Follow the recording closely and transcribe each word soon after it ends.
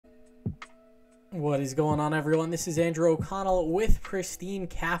What is going on, everyone? This is Andrew O'Connell with Pristine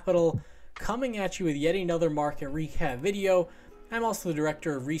Capital, coming at you with yet another market recap video. I'm also the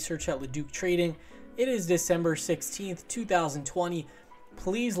director of research at LeDuc Trading. It is December 16th, 2020.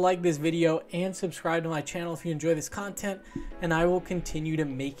 Please like this video and subscribe to my channel if you enjoy this content, and I will continue to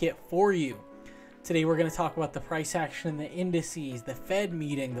make it for you. Today we're going to talk about the price action in the indices, the Fed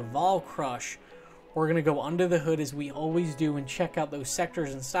meeting, the vol crush. We're going to go under the hood as we always do and check out those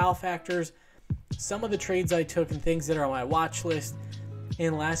sectors and style factors, some of the trades I took and things that are on my watch list.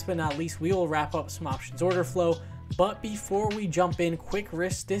 And last but not least, we will wrap up some options order flow. But before we jump in, quick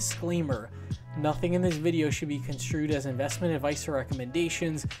risk disclaimer. Nothing in this video should be construed as investment advice or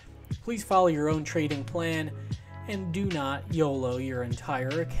recommendations. Please follow your own trading plan and do not YOLO your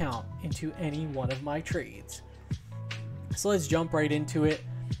entire account into any one of my trades. So let's jump right into it.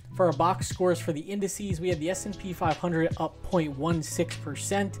 For our box scores for the indices, we had the S&P 500 up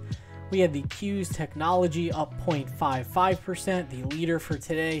 0.16%. We had the Qs Technology up 0.55%, the leader for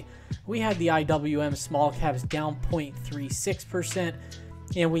today. We had the IWM small caps down 0.36%,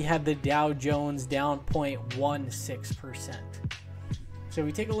 and we had the Dow Jones down 0.16%. So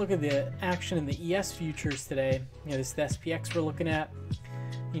we take a look at the action in the ES futures today. This is the SPX we're looking at.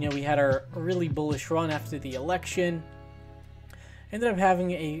 We had our really bullish run after the election. Ended up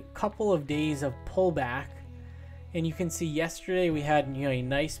having a couple of days of pullback, and you can see yesterday we had a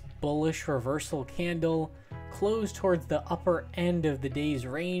nice bullish reversal candle, closed towards the upper end of the day's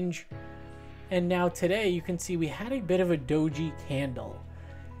range, and now today you can see we had a bit of a doji candle.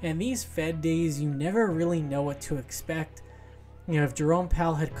 And these Fed days, you never really know what to expect. If Jerome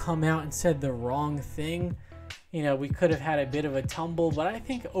Powell had come out and said the wrong thing, we could have had a bit of a tumble, but I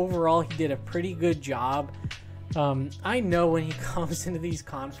think overall he did a pretty good job. I know when he comes into these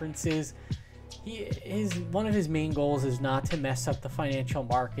conferences, one of his main goals is not to mess up the financial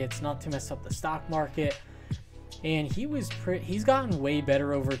markets, not to mess up the stock market. And he's gotten way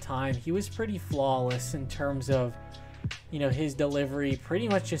better over time. He was pretty flawless in terms of, his delivery, pretty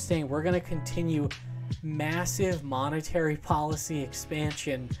much just saying we're going to continue massive monetary policy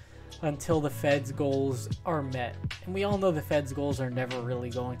expansion until the Fed's goals are met. And we all know the Fed's goals are never really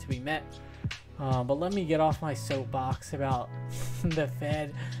going to be met. But let me get off my soapbox about the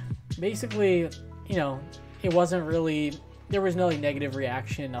Fed. Basically, it wasn't really, there was no negative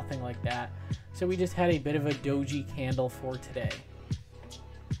reaction, nothing like that. So we just had a bit of a doji candle for today.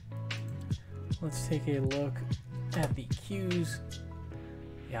 Let's take a look at the Qs.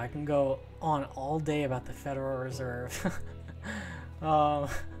 Yeah, I can go on all day about the Federal Reserve.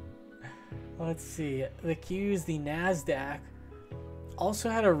 Let's see. The Qs, the NASDAQ, also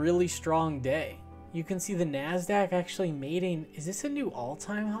had a really strong day. You can see the NASDAQ actually made is this a new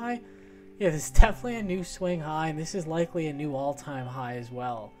all-time high? Yeah, this is definitely a new swing high, and this is likely a new all-time high as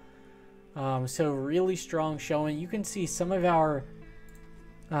well. So really strong showing. You can see some of our,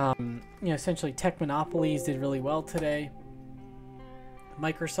 essentially tech monopolies did really well today.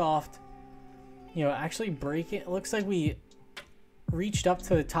 Microsoft, actually breaking, it looks like we reached up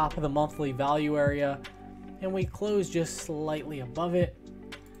to the top of the monthly value area, and we closed just slightly above it.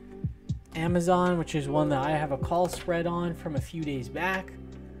 Amazon, which is one that I have a call spread on from a few days back.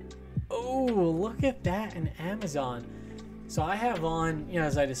 Oh, look at that in Amazon. So I have on,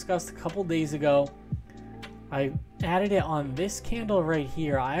 as I discussed a couple days ago, I added it on this candle right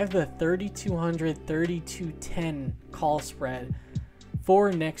here. I have the 3200, 3210 call spread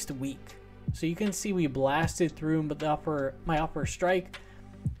for next week. So you can see we blasted through my upper strike,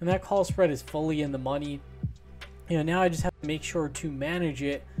 and that call spread is fully in the money. Now I just have to make sure to manage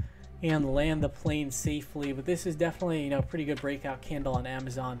it and land the plane safely. But this is definitely, a pretty good breakout candle on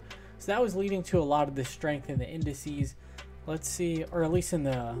Amazon. So that was leading to a lot of the strength in the indices. Let's see, or at least in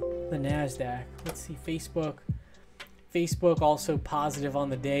the NASDAQ. Let's see, Facebook. Facebook also positive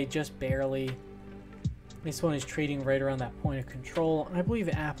on the day, just barely. This one is trading right around that point of control. And I believe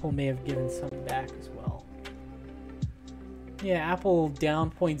Apple may have given some back as well. Yeah, Apple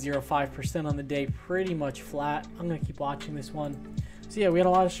down 0.05% on the day, pretty much flat. I'm going to keep watching this one. So yeah, we had a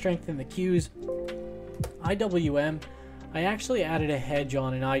lot of strength in the Qs. IWM, I actually added a hedge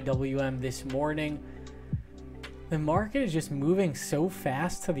on an IWM this morning. The market is just moving so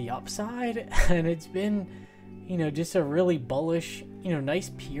fast to the upside, and it's been, just a really bullish,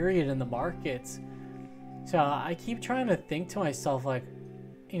 nice period in the markets. So I keep trying to think to myself, like,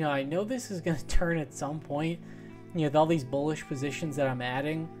 I know this is going to turn at some point, with all these bullish positions that I'm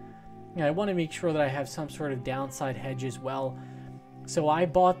adding. I want to make sure that I have some sort of downside hedge as well. So I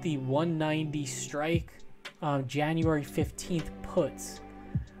bought the 190 strike January 15th puts.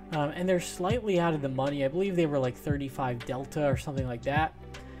 And they're slightly out of the money. I believe they were like 35 delta or something like that.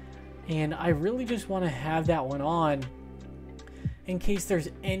 And I really just want to have that one on in case there's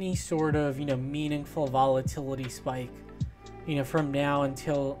any sort of, meaningful volatility spike, from now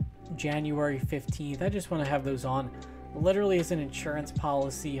until January 15th. I just want to have those on literally as an insurance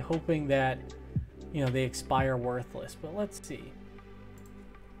policy, hoping that, they expire worthless. But let's see.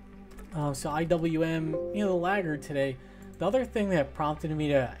 So IWM, the laggard today. The other thing that prompted me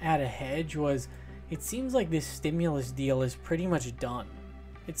to add a hedge was it seems like this stimulus deal is pretty much done.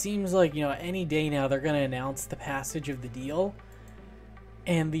 It seems like, any day now they're going to announce the passage of the deal.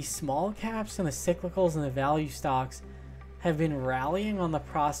 And the small caps and the cyclicals and the value stocks have been rallying on the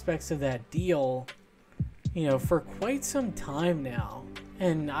prospects of that deal, for quite some time now.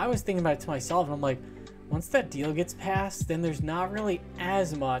 And I was thinking about it to myself, and I'm like, once that deal gets passed, then there's not really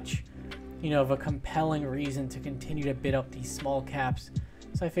as much, of a compelling reason to continue to bid up these small caps.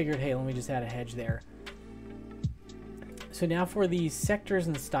 So I figured, hey, let me just add a hedge there. So now for these sectors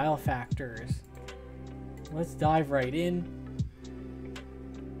and style factors, let's dive right in.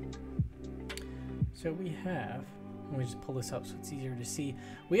 So we have, let me just pull this up so it's easier to see.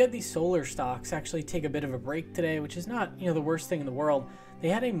 We had these solar stocks actually take a bit of a break today, which is not, the worst thing in the world. They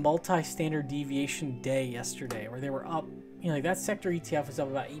had a multi-standard deviation day yesterday where they were up, like that sector ETF was up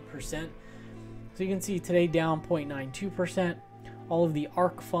about 8%. So you can see today down 0.92%. All of the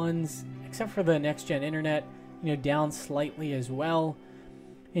ARK funds, except for the next gen internet, down slightly as well.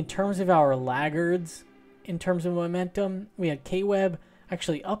 In terms of our laggards, in terms of momentum, we had KWeb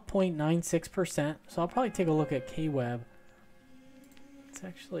actually up 0.96%. So I'll probably take a look at KWeb. Let's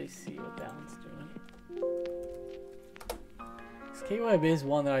actually see what that one's doing. KWeb is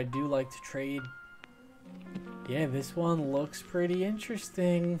one that I do like to trade. Yeah, this one looks pretty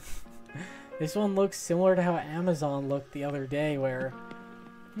interesting. This one looks similar to how Amazon looked the other day, where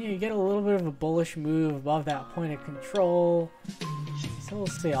you get a little bit of a bullish move above that point of control. So we'll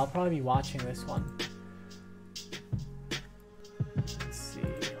see. I'll probably be watching this one. Let's see.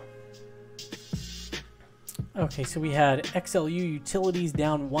 Okay, so we had XLU Utilities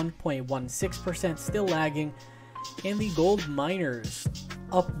down 1.16%, still lagging. And the gold miners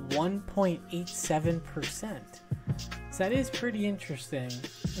up 1.87%. So that is pretty interesting,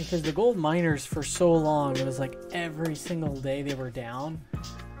 because the gold miners for so long, it was like every single day they were down.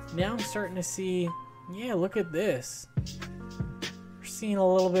 Now I'm starting to see, yeah, look at this. We're seeing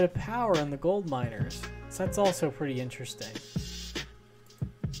a little bit of power in the gold miners. So that's also pretty interesting.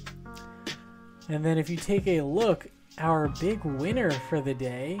 And then if you take a look, our big winner for the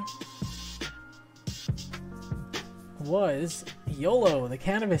day was YOLO, the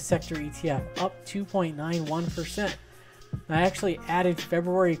cannabis sector ETF, up 2.91%. I actually added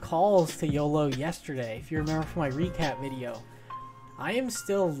February calls to YOLO yesterday, if you remember from my recap video. I am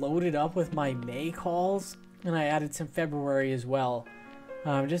still loaded up with my May calls, and I added some February as well,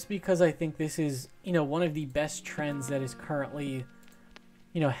 just because I think this is, one of the best trends that is currently,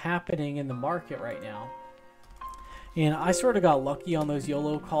 happening in the market right now. And I sort of got lucky on those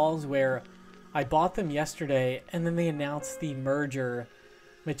YOLO calls where I bought them yesterday, and then they announced the merger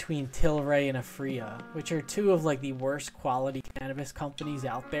between Tilray and Aphria, which are two of like the worst quality cannabis companies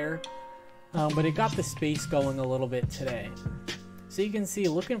out there. But it got the space going a little bit today. So you can see,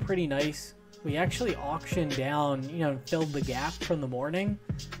 looking pretty nice. We actually auctioned down, and filled the gap from the morning,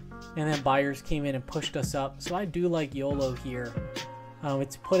 and then buyers came in and pushed us up. So I do like YOLO here.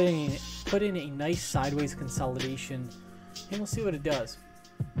 It's put in a nice sideways consolidation, and we'll see what it does.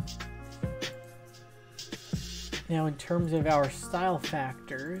 Now, in terms of our style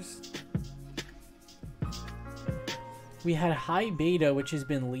factors, we had high beta, which has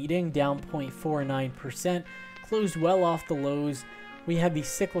been leading, down 0.49%, closed well off the lows. We had the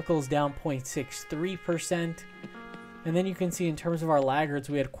cyclicals down 0.63%. And then you can see in terms of our laggards,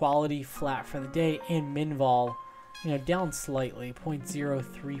 we had quality flat for the day, and Minvol, down slightly,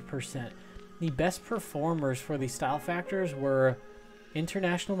 0.03%. The best performers for the style factors were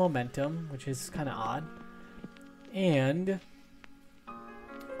international momentum, which is kind of odd, and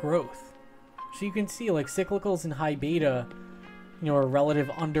growth. So you can see like cyclicals and high beta, are relative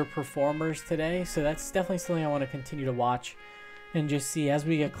underperformers today. So that's definitely something I want to continue to watch and just see as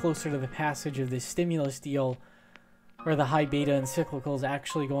we get closer to the passage of this stimulus deal, where the high beta and cyclicals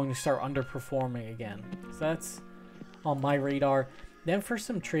actually going to start underperforming again. So that's on my radar. Then for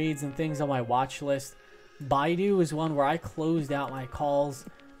some trades and things on my watch list, Baidu is one where I closed out my calls,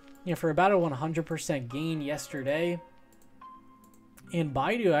 for about a 100% gain yesterday. And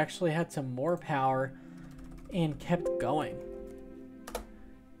Baidu actually had some more power and kept going.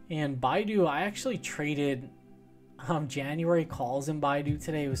 And Baidu, I actually traded January calls in Baidu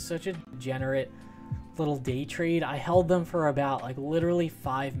today. It was such a degenerate little day trade. I held them for about like literally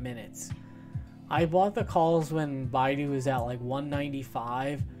 5 minutes. I bought the calls when Baidu was at like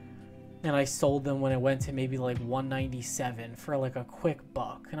 195, and I sold them when it went to maybe like 197 for like a quick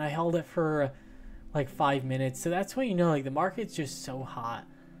buck, and I held it for like 5 minutes. So that's when you know like the market's just so hot.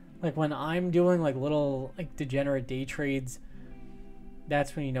 Like when I'm doing like little like degenerate day trades,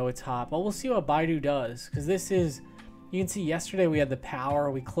 that's when you know it's hot. But we'll see what Baidu does, because this is, you can see yesterday we had the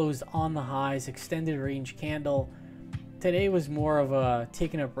power, we closed on the highs, extended range candle. Today was more of a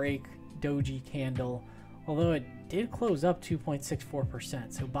taking a break doji candle, although it did close up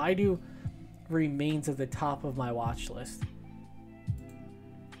 2.64%. So Baidu remains at the top of my watch list.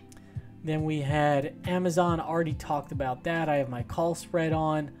 Then we had Amazon, already talked about that. I have my call spread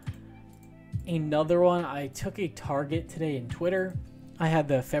on. Another one, I took a target today in Twitter. I had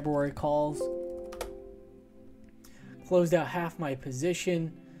the February calls. Closed out half my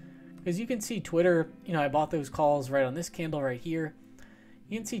position. As you can see, Twitter, you know, I bought those calls right on this candle right here.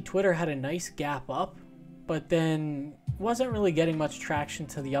 You can see Twitter had a nice gap up, but then wasn't really getting much traction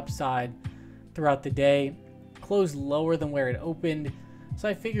to the upside throughout the day. Closed lower than where it opened. So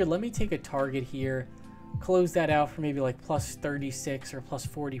I figured, let me take a target here, close that out for maybe like plus 36 or plus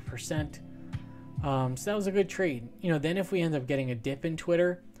 40%. So that was a good trade. You know, then if we end up getting a dip in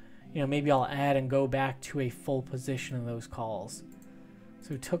Twitter, you know, maybe I'll add and go back to a full position of those calls.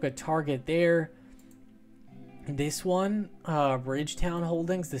 So took a target there. This one, Bridgetown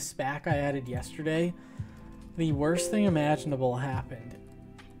Holdings, the SPAC I added yesterday, the worst thing imaginable happened.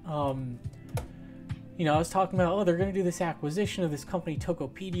 You know, I was talking about, oh, they're going to do this acquisition of this company,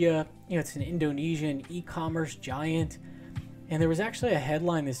 Tokopedia. You know, it's an Indonesian e-commerce giant. And there was actually a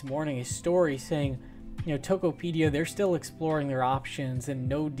headline this morning, a story saying, you know, Tokopedia, they're still exploring their options and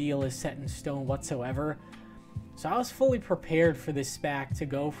no deal is set in stone whatsoever. So I was fully prepared for this SPAC to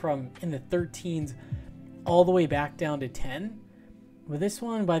go from in the 13s all the way back down to 10. With this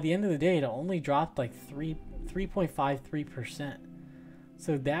one, by the end of the day, it only dropped like 3.53%.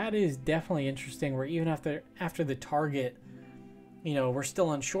 So that is definitely interesting, where even after the target, you know, we're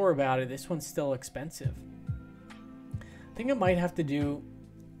still unsure about it. This one's still expensive. I think it might have to do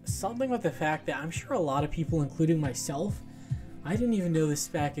something with the fact that I'm sure a lot of people, including myself, I didn't even know this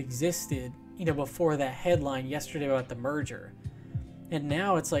SPAC existed, you know, before that headline yesterday about the merger. And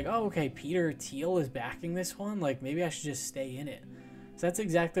now it's like, oh, okay, Peter Thiel is backing this one. Like, maybe I should just stay in it. So that's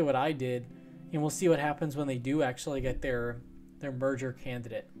exactly what I did. And we'll see what happens when they do actually get their merger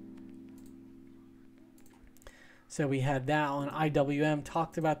candidate. So we had that on IWM,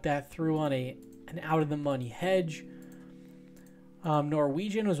 talked about that, threw on an out of the money hedge.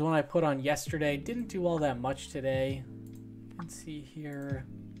 Norwegian was one I put on yesterday. Didn't do all that much today. Let's see here.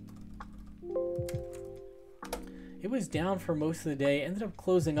 It was down for most of the day. Ended up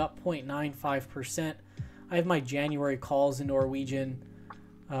closing up 0.95%. I have my January calls in Norwegian.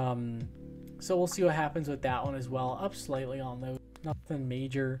 So we'll see what happens with that one as well. Up slightly on those. Nothing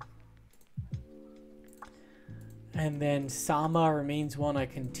major. And then Sama remains one I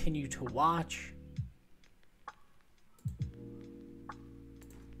continue to watch.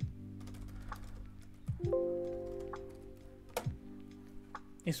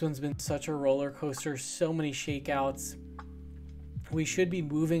 This one's been such a roller coaster, so many shakeouts. We should be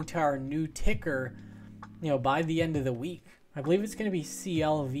moving to our new ticker, you know, by the end of the week. I believe it's going to be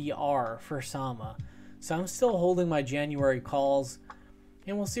CLVR for Sama. So I'm still holding my January calls,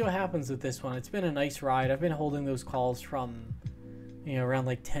 and we'll see what happens with this one. It's been a nice ride. I've been holding those calls from, you know, around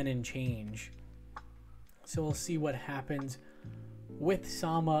like 10 and change. So we'll see what happens with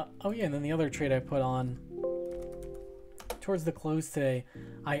Sama. Oh yeah, and then the other trade I put on towards the close today,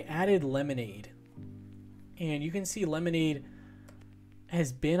 I added Lemonade. And you can see Lemonade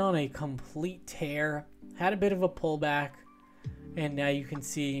has been on a complete tear, had a bit of a pullback, and now you can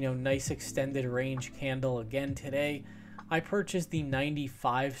see, you know, nice extended range candle again today. I purchased the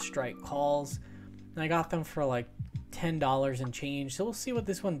 95 strike calls, and I got them for like $10 and change. So we'll see what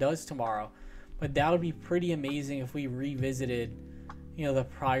this one does tomorrow. But that would be pretty amazing if we revisited, you know, the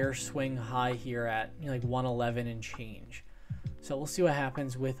prior swing high here at, you know, like 111 and change. So we'll see what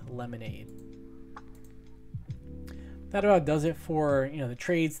happens with Lemonade. That about does it for, you know, the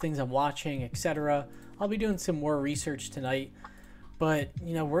trades, things I'm watching, etc. I'll be doing some more research tonight. But,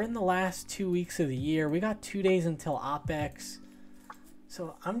 you know, we're in the last 2 weeks of the year. We got 2 days until OPEX.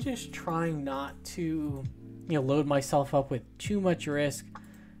 So I'm just trying not to, you know, load myself up with too much risk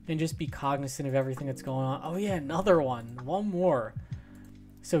and just be cognizant of everything that's going on. Oh yeah, another one. One more.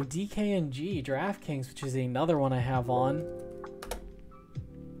 So DKNG, DraftKings, which is another one I have on.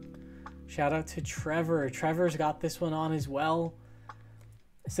 Shout out to Trevor. Trevor's got this one on as well.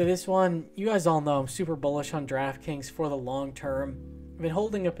 So this one, you guys all know I'm super bullish on DraftKings for the long term. I've been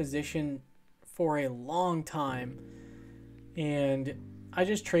holding a position for a long time, and I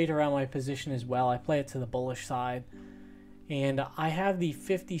just trade around my position as well. I play it to the bullish side, and I have the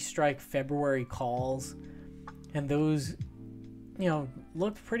 50 strike February calls, and those, you know,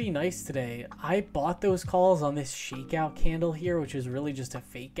 looked pretty nice today. I bought those calls on this shakeout candle here, which is really just a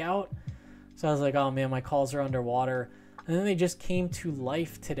fake out. So I was like, oh man, my calls are underwater. And then they just came to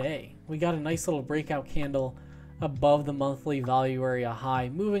life today. We got a nice little breakout candle above the monthly value area high,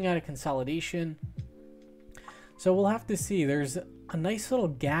 moving out of consolidation. So we'll have to see. There's a nice little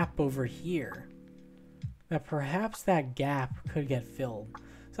gap over here that perhaps that gap could get filled.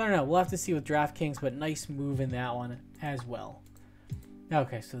 So I don't know. We'll have to see with DraftKings, but nice move in that one as well.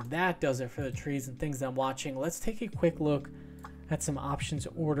 Okay, so that does it for the trades and things that I'm watching. Let's take a quick look at some options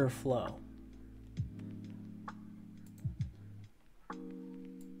order flow.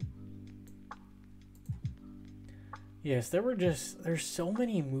 Yes, there's so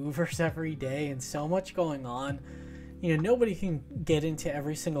many movers every day and so much going on. You know, nobody can get into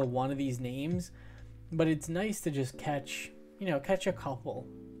every single one of these names, but it's nice to just catch a couple.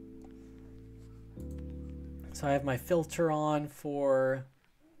 So I have my filter on for,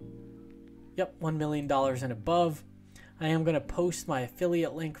 yep, $1 million and above. I am going to post my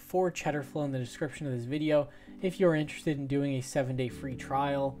affiliate link for Cheddarflow in the description of this video if you're interested in doing a 7-day free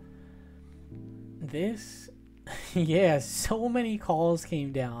trial. This... yeah, so many calls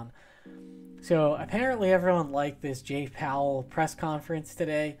came down. So apparently everyone liked this Jay Powell press conference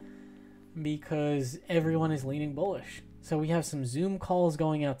today because everyone is leaning bullish. So we have some Zoom calls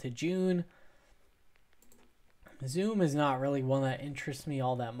going out to June. Zoom is not really one that interests me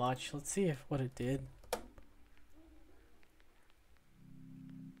all that much. Let's see what it did.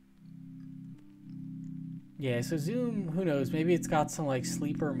 Yeah, so Zoom, who knows? Maybe it's got some like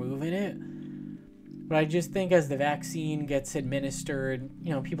sleeper move in it. But I just think as the vaccine gets administered,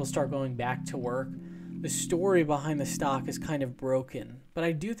 you know, people start going back to work, the story behind the stock is kind of broken. But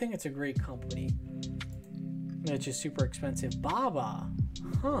I do think it's a great company. It's just super expensive. Baba.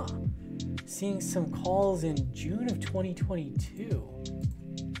 Huh. Seeing some calls in June of 2022.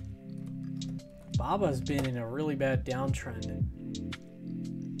 Baba's been in a really bad downtrend.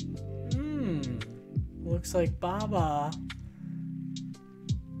 Looks like Baba...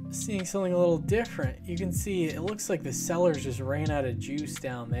 seeing something a little different. You can see it looks like the sellers just ran out of juice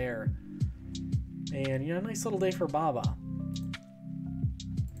down there. And, you know, nice little day for Baba.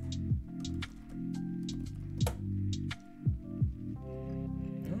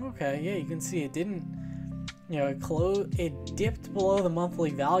 Okay, yeah, you can see it didn't, you know, it dipped below the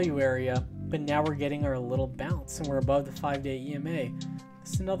monthly value area, but now we're getting our little bounce and we're above the 5-day EMA.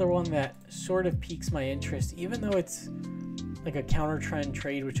 It's another one that sort of piques my interest, even though it's like a counter trend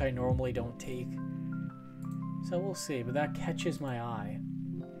trade, which I normally don't take. So we'll see, but that catches my eye.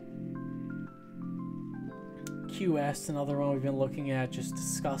 QS, another one we've been looking at, just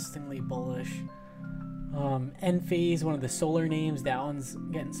disgustingly bullish. Enphase, one of the solar names, that one's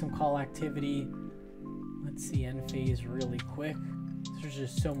getting some call activity. Let's see Enphase really quick. There's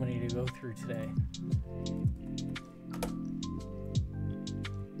just so many to go through today.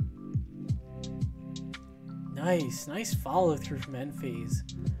 Nice follow through from Enphase.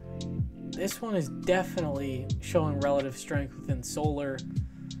 This one is definitely showing relative strength within solar,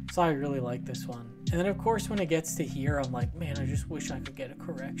 so I really like this one. And then of course when it gets to here, I'm like, man, I just wish I could get a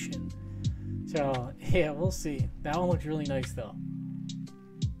correction. So yeah, we'll see. That one looks really nice though.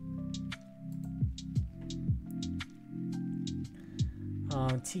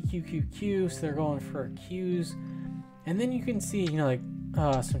 TQQQ, so they're going for Qs. And then you can see, you know, like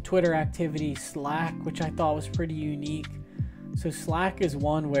some Twitter activity, Slack, which I thought was pretty unique. So Slack is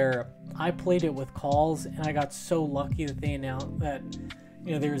one where I played it with calls, and I got so lucky that they announced that,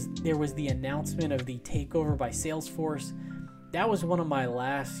 you know, there was the announcement of the takeover by Salesforce. That was one of my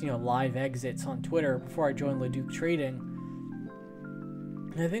last, you know, live exits on Twitter before I joined Leduc Trading.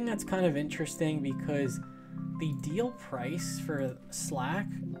 And I think that's kind of interesting because the deal price for Slack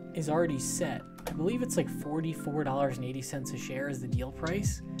is already set. I believe it's like $44.80 a share is the deal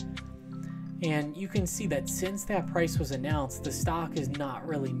price. And you can see that since that price was announced, the stock is not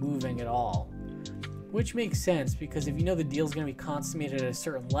really moving at all. Which makes sense because if you know the deal is going to be consummated at a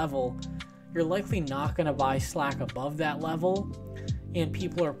certain level, you're likely not going to buy Slack above that level. And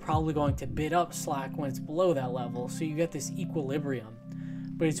people are probably going to bid up Slack when it's below that level. So you get this equilibrium.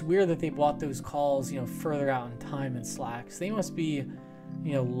 But it's weird that they bought those calls, you know, further out in time in Slack. So they must be,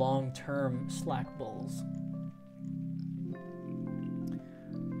 you know, long-term Slack bulls.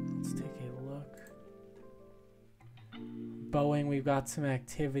 Let's take a look. Boeing, we've got some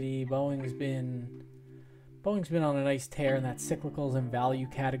activity. Boeing's been on a nice tear in that cyclicals and value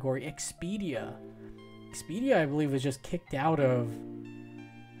category. Expedia, I believe, was just kicked out of,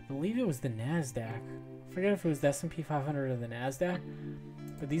 I believe it was the NASDAQ. I forget if it was the S&P 500 or the NASDAQ,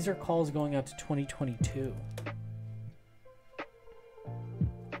 but these are calls going out to 2022.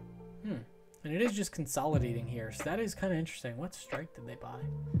 And it is just consolidating here, so that is kind of interesting. What strike did they buy?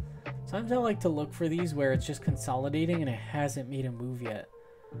 Sometimes I like to look for these where it's just consolidating and it hasn't made a move yet.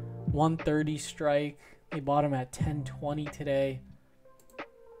 130 strike. They bought them at 1020 today.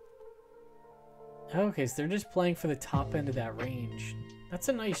 Okay, so they're just playing for the top end of that range. That's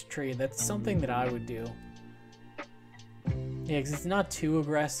a nice trade. That's something that I would do. Yeah, because it's not too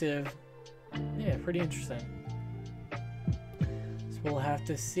aggressive. Yeah, pretty interesting. We'll have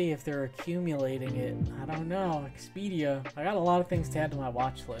to see if they're accumulating it. I don't know. Expedia. I got a lot of things to add to my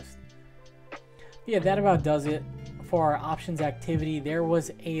watch list. Yeah, that about does it for our options activity. There was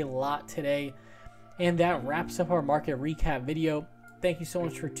a lot today. And that wraps up our market recap video. Thank you so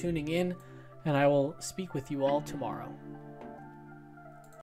much for tuning in, and I will speak with you all tomorrow.